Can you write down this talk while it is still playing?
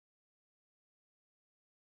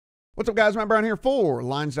What's up, guys? Matt Brown here for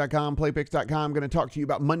Lines.com, Playpicks.com. I'm going to talk to you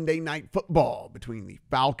about Monday Night Football between the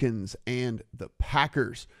Falcons and the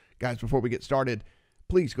Packers. Guys, before we get started,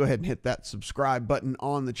 please go ahead and hit that subscribe button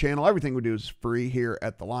on the channel. Everything we do is free here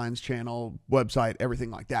at the Lines channel, website, everything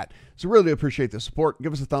like that. So really appreciate the support.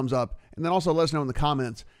 Give us a thumbs up, and then also let us know in the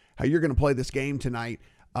comments how you're going to play this game tonight.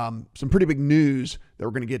 Some pretty big news that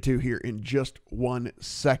we're going to get to here in just 1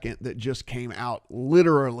 second that just came out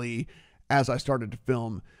literally as I started to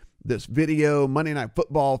film this video. Monday Night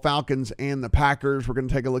Football, Falcons and the Packers. We're going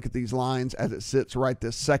to take a look at these lines as it sits right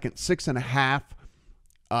this second.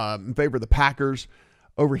 6.5 in favor of the Packers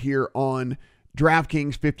over here on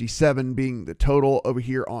DraftKings, 57 being the total. Over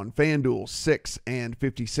here on FanDuel, 6 and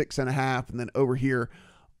 56.5. And then over here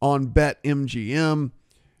on BetMGM,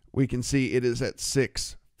 we can see it is at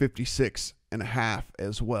 6, 56.5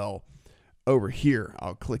 as well over here.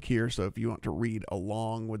 I'll click here, so if you want to read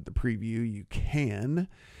along with the preview, you can.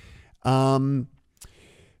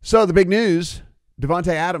 So the big news,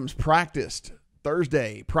 Davante Adams practiced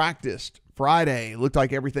Thursday, practiced Friday. Looked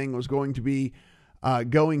like everything was going to be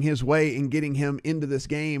going his way in getting him into this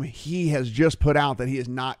game. He has just put out that he is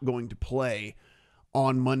not going to play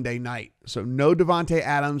on Monday night. So no Davante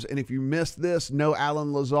Adams, and if you missed this, no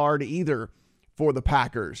Allen Lazard either for the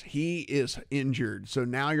Packers. He is injured. So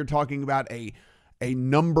now you're talking about a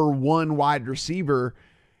number one wide receiver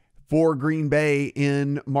for Green Bay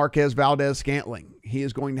in Marquez Valdes-Scantling. He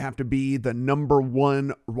is going to have to be the number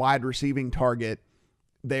one wide receiving target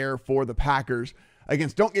there for the Packers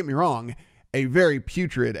against, don't get me wrong, a very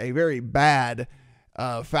putrid, a very bad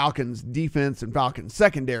Falcons defense and Falcons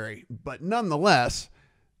secondary. But nonetheless,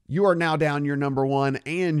 you are now down your number one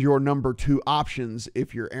and your number two options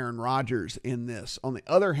if you're Aaron Rodgers in this. On the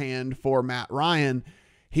other hand, for Matt Ryan,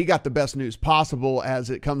 he got the best news possible as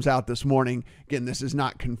it comes out this morning. Again, this is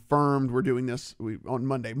not confirmed. We're doing this on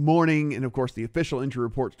Monday morning. And of course, the official injury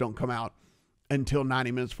reports don't come out until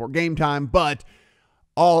 90 minutes before game time. But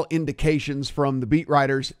all indications from the beat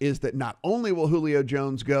writers is that not only will Julio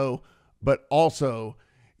Jones go, but also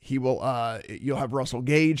he will, you'll have Russell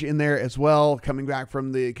Gage in there as well. Coming back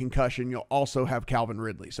from the concussion, you'll also have Calvin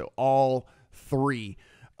Ridley. So all three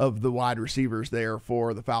of the wide receivers there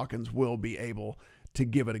for the Falcons will be able to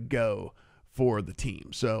give it a go for the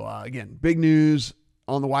team. So again, big news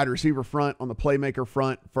on the wide receiver front, on the playmaker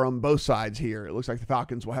front from both sides here. It looks like the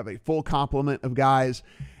Falcons will have a full complement of guys,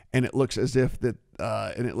 and it looks as if the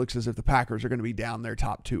Packers are going to be down their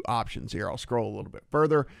top two options here. I'll scroll a little bit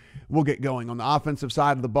further. We'll get going on the offensive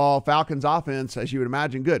side of the ball. Falcons offense, as you would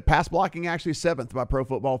imagine, good. Pass blocking actually 7th by Pro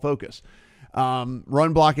Football Focus.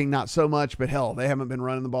 Run blocking, not so much, but hell, they haven't been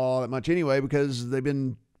running the ball that much anyway because they've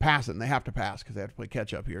been passing. They have to pass because they have to play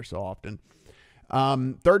catch up here so often.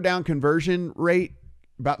 Third down conversion rate,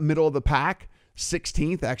 about middle of the pack,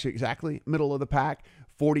 16th, actually exactly middle of the pack.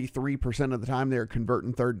 43% of the time they're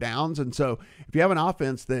converting third downs. And so if you have an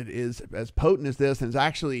offense that is as potent as this and is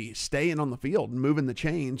actually staying on the field and moving the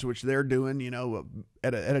chains, which they're doing,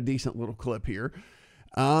 at a decent little clip here,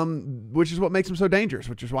 which is what makes them so dangerous,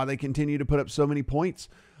 which is why they continue to put up so many points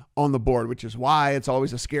on the board, which is why it's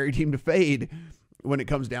always a scary team to fade when it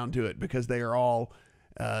comes down to it, because they are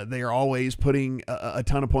always putting a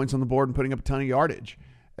ton of points on the board and putting up a ton of yardage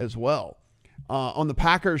as well. On the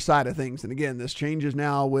Packers side of things, and again, this changes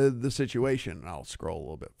now with the situation. I'll scroll a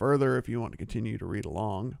little bit further if you want to continue to read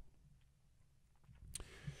along.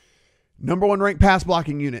 Number one ranked pass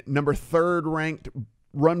blocking unit, number third ranked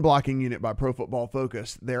run blocking unit by Pro Football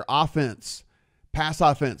Focus. Their offense, pass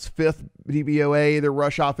offense, 5th DVOA. Their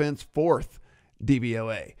rush offense, 4th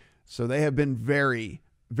DVOA. So they have been very,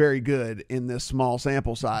 very good in this small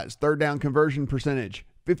sample size. Third down conversion percentage,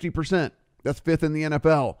 50%. That's 5th in the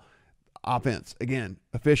NFL. Offense, again,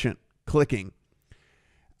 efficient, clicking.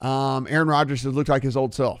 Aaron Rodgers has looked like his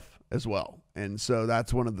old self as well. And so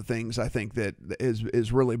that's one of the things I think that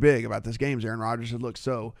is really big about this game is Aaron Rodgers has looked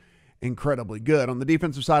so incredibly good. On the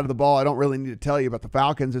defensive side of the ball, I don't really need to tell you about the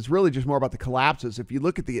Falcons. It's really just more about the collapses. If you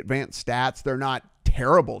look at the advanced stats, they're not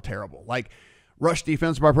terrible. Like rush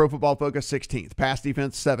defense by Pro Football Focus, 16th. Pass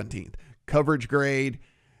defense, 17th. Coverage grade,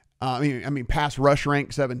 pass rush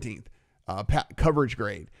rank, 17th. Coverage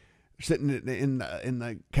grade, sitting in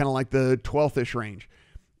the kind of like the 12th-ish range.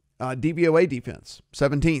 DVOA defense,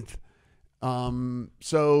 17th.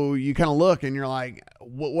 So you kind of look and you're like,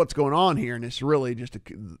 what's going on here? And it's really just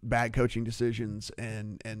bad coaching decisions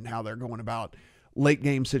and how they're going about late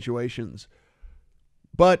game situations.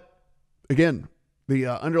 But again, the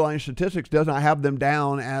underlying statistics does not have them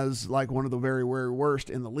down as like one of the very, very worst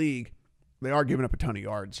in the league. They are giving up a ton of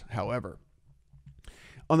yards, however.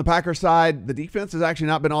 On the Packers side, the defense has actually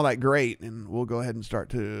not been all that great, and we'll go ahead and start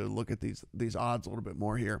to look at these odds a little bit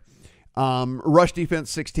more here. Rush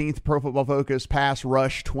defense 16th, Pro Football Focus. Pass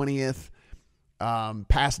rush 20th.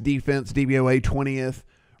 Pass defense DVOA 20th.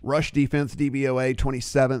 Rush defense DVOA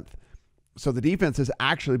 27th. So the defense has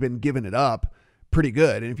actually been giving it up pretty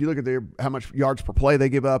good. And if you look at how much yards per play they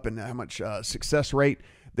give up and how much success rate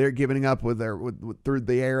they're giving up with through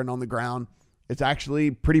the air and on the ground, it's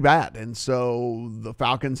actually pretty bad. And so the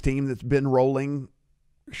Falcons team that's been rolling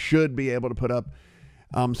should be able to put up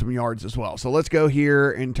some yards as well. So let's go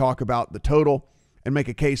here and talk about the total and make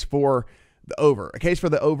a case for the over. A case for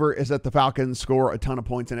the over is that the Falcons score a ton of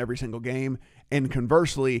points in every single game, and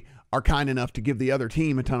conversely are kind enough to give the other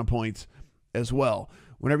team a ton of points as well.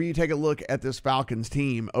 Whenever you take a look at this Falcons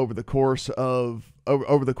team over the course of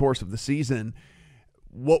the season,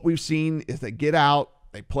 what we've seen is they get out,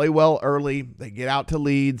 they play well early, they get out to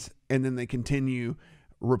leads, and then they continue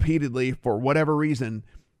repeatedly for whatever reason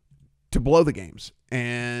to blow the games.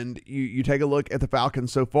 And you take a look at the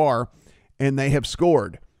Falcons so far, and they have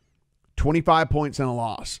scored 25 points in a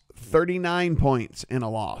loss, 39 points in a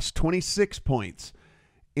loss, 26 points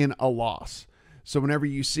in a loss. So whenever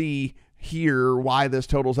you see here why this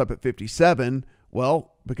totals up at 57,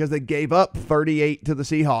 well, because they gave up 38 to the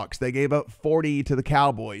Seahawks. They gave up 40 to the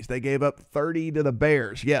Cowboys. They gave up 30 to the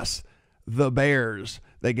Bears. Yes, the Bears.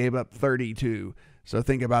 They gave up 32. So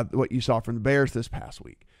think about what you saw from the Bears this past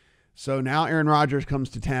week. So now Aaron Rodgers comes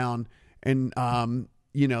to town, and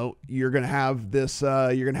you're going to have this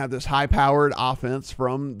high-powered offense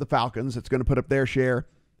from the Falcons that's going to put up their share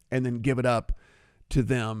and then give it up to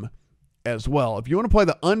them as well. If you want to play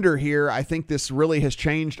the under here, I think this really has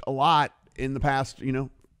changed a lot in the past,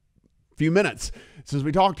 few minutes since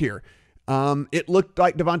we talked here. It looked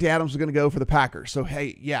like Davante Adams was going to go for the Packers. So,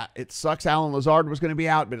 hey, yeah, it sucks Allen Lazard was going to be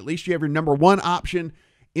out, but at least you have your number one option.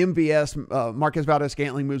 MVS, Marquez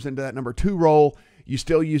Valdez-Scantling moves into that number 2 role. You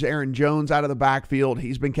still use Aaron Jones out of the backfield.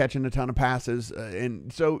 He's been catching a ton of passes.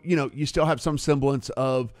 And so, you still have some semblance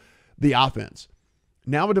of the offense.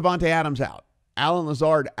 Now with Davante Adams out, Allen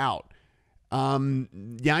Lazard out,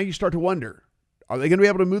 now you start to wonder, are they going to be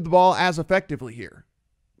able to move the ball as effectively here?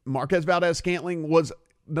 Marquez Valdez-Scantling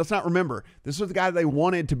let's not remember, this was the guy they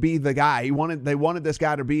wanted to be the guy. They wanted this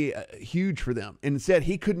guy to be huge for them. And instead,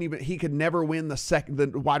 he could never win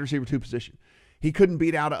the wide receiver 2 position. He couldn't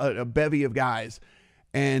beat out a bevy of guys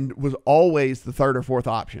and was always the 3rd or 4th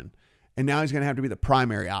option. And now he's going to have to be the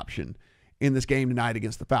primary option in this game tonight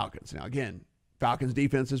against the Falcons. Now, again, Falcons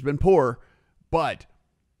defense has been poor, but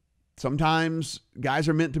sometimes guys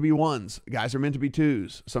are meant to be 1s. Guys are meant to be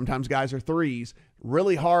 2s. Sometimes guys are 3s.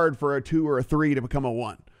 Really hard for a 2 or a 3 to become a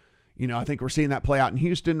 1. I think we're seeing that play out in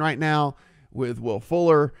Houston right now with Will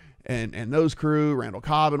Fuller and those crew, Randall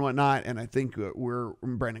Cobb and whatnot. And I think we're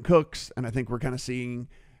Brandon Cooks, and I think we're kind of seeing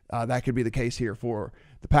that could be the case here for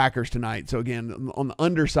the Packers tonight. So again, on the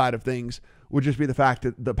underside of things would just be the fact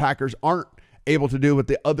that the Packers aren't able to do what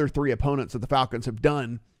the other 3 opponents that the Falcons have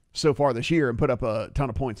done so far this year and put up a ton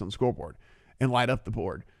of points on the scoreboard and light up the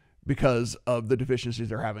board because of the deficiencies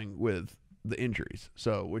they're having with the injuries.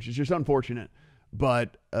 So, which is just unfortunate,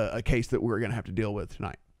 but a case that we're going to have to deal with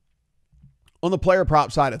tonight. On the player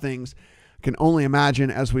prop side of things, I can only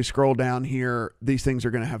imagine as we scroll down here, these things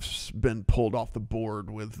are going to have been pulled off the board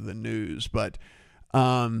with the news. But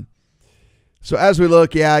so as we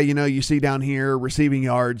look, you see down here receiving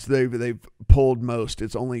yards, they've pulled most.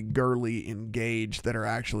 It's only Gurley and Gage that are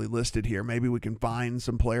actually listed here. Maybe we can find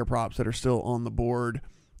some player props that are still on the board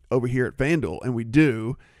over here at FanDuel, and we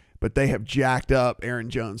do, but they have jacked up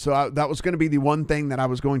Aaron Jones. So that was going to be the one thing that I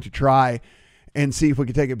was going to try and see if we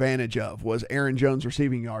could take advantage of, was Aaron Jones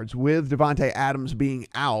receiving yards. With Davante Adams being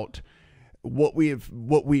out, what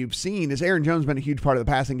we've seen is Aaron Jones been a huge part of the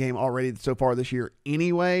passing game already so far this year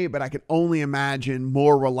anyway, but I can only imagine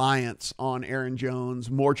more reliance on Aaron Jones,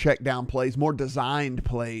 more check down plays, more designed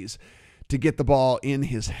plays to get the ball in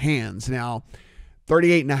his hands. Now,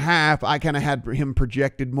 38.5, I kind of had him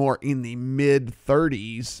projected more in the mid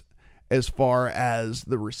 30s as far as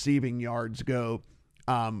the receiving yards go.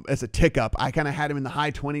 As a tick up, I kind of had him in the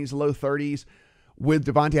high 20s, low 30s with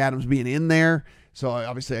Davante Adams being in there. So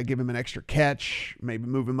obviously I give him an extra catch, maybe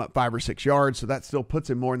move him up 5 or 6 yards. So that still puts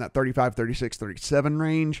him more in that 35, 36, 37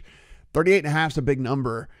 range. 38.5 is a big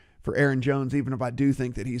number for Aaron Jones, even if I do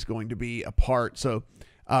think that he's going to be a part. So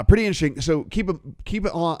pretty interesting. So keep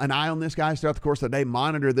an eye on this, guys, throughout the course of the day.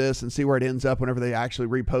 Monitor this and see where it ends up whenever they actually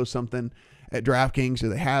repost something at DraftKings. Do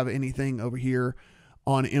they have anything over here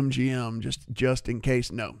on MGM just in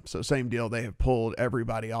case? No. So same deal. They have pulled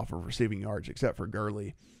everybody off of receiving yards except for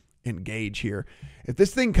Gurley engage here. If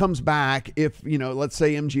this thing comes back, if, let's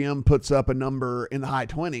say MGM puts up a number in the high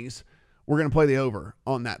 20s, we're going to play the over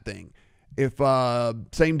on that thing. If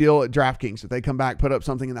same deal at DraftKings, if they come back, put up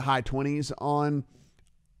something in the high 20s on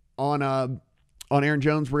Aaron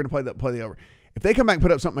Jones, we're going to play the over. If they come back and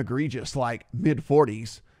put up something egregious like mid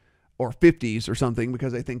 40s or 50s or something,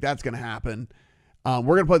 because they think that's going to happen, we're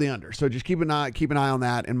going to play the under. So just keep an eye on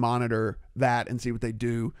that and monitor that and see what they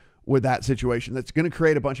do with that situation. That's going to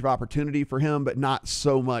create a bunch of opportunity for him, but not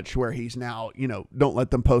so much where he's now, don't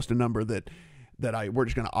let them post a number that we're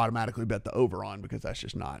just going to automatically bet the over on, because that's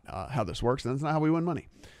just not how this works. And that's not how we win money.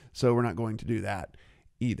 So we're not going to do that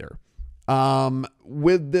either.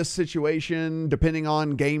 With this situation, depending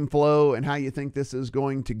on game flow and how you think this is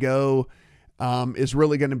going to go, is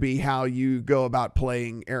really going to be how you go about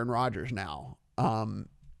playing Aaron Rodgers now.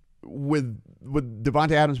 With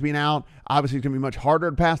Davante Adams being out, obviously it's going to be much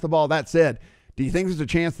harder to pass the ball. That said, do you think there's a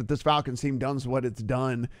chance that this Falcons team does what it's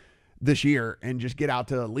done this year and just get out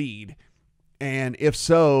to a lead? And if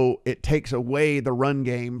so, it takes away the run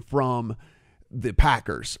game from the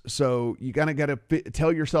Packers. So you got to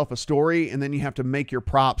tell yourself a story, and then you have to make your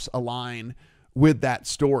props align with that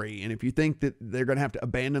story. And if you think that they're going to have to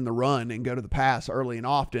abandon the run and go to the pass early and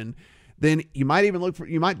often, then you might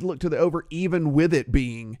look to the over, even with it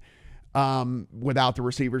being without the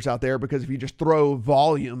receivers out there, because if you just throw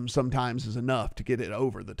volume, sometimes is enough to get it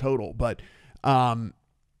over the total. But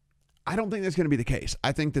I don't think that's going to be the case.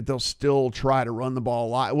 I think that they'll still try to run the ball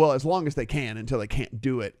a lot. Well, as long as they can, until they can't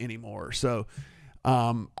do it anymore. So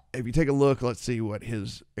if you take a look, let's see what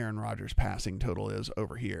his Aaron Rodgers passing total is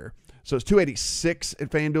over here. So it's 286 at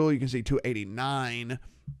FanDuel. You can see 289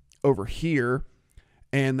 over here.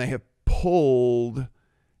 And they have pulled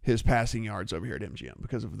his passing yards over here at MGM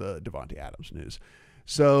because of the Davante Adams news.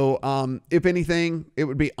 So if anything, it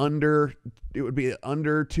would be under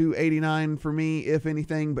 289 for me, if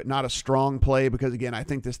anything, but not a strong play, because again, I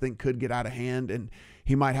think this thing could get out of hand and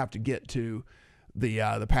he might have to get to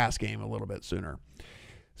the pass game a little bit sooner.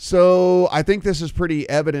 So I think this is pretty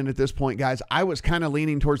evident at this point, guys. I was kind of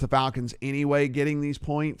leaning towards the Falcons anyway, getting these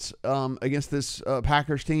points against this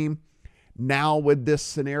Packers team. Now with this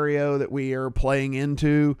scenario that we are playing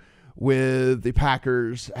into, with the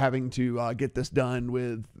Packers having to get this done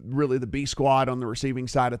with really the B squad on the receiving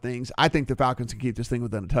side of things, I think the Falcons can keep this thing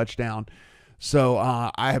within a touchdown. So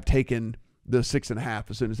I have taken the 6.5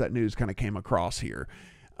 as soon as that news kind of came across here.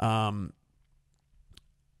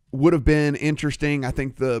 Would have been interesting. I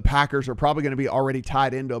think the Packers are probably going to be already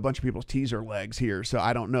tied into a bunch of people's teaser legs here. So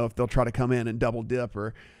I don't know if they'll try to come in and double dip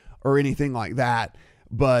or anything like that.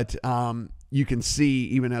 But you can see,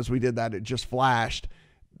 even as we did that, it just flashed.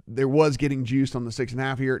 There was getting juiced on the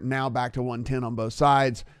 6.5 here. Now back to 110 on both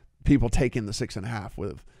sides. People taking the 6.5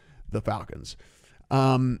 with the Falcons.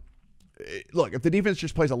 Look, if the defense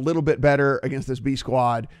just plays a little bit better against this B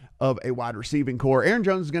squad of a wide receiving core, Aaron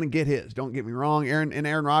Jones is going to get his. Don't get me wrong.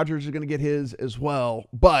 Aaron Rodgers is going to get his as well.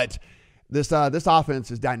 But this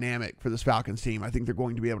offense is dynamic for this Falcons team. I think they're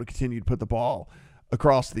going to be able to continue to put the ball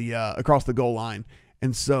across the goal line.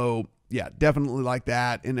 And so, yeah, definitely like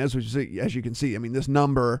that. And as you can see, I mean, this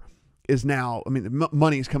number is now, I mean, the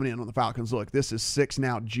money is coming in on the Falcons. Look, this is 6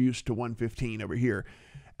 now juiced to 115 over here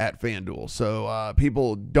at FanDuel. So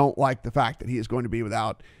people don't like the fact that he is going to be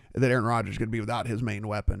that Aaron Rodgers is going to be without his main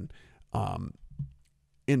weapon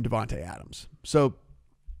in Davante Adams. So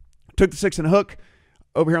took the 6 and a hook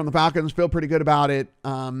over here on the Falcons. Feel pretty good about it.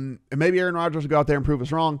 And maybe Aaron Rodgers will go out there and prove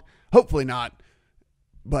us wrong. Hopefully not.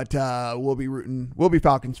 But we'll be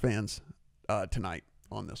Falcons fans tonight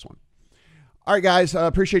on this one. All right, guys,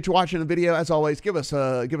 appreciate you watching the video. As always, give us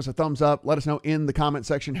a thumbs up. Let us know in the comment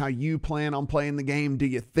section how you plan on playing the game. Do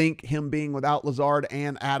you think him being without Lazard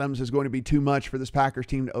and Adams is going to be too much for this Packers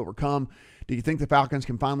team to overcome? Do you think the Falcons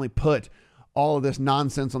can finally put all of this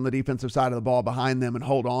nonsense on the defensive side of the ball behind them and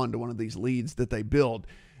hold on to one of these leads that they build?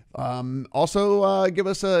 Also, give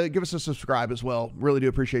us a subscribe as well. Really do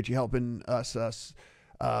appreciate you helping us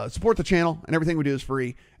support the channel, and everything we do is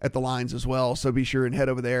free at the lines as well. So be sure and head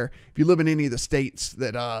over there. If you live in any of the states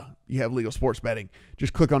that you have legal sports betting,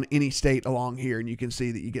 just click on any state along here and you can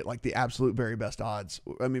see that you get like the absolute very best odds.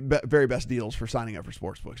 I mean, very best deals for signing up for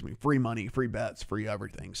sportsbooks. I mean, free money, free bets, free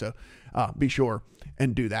everything. So be sure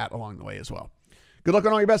and do that along the way as well. Good luck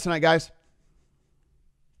on all your bets tonight, guys.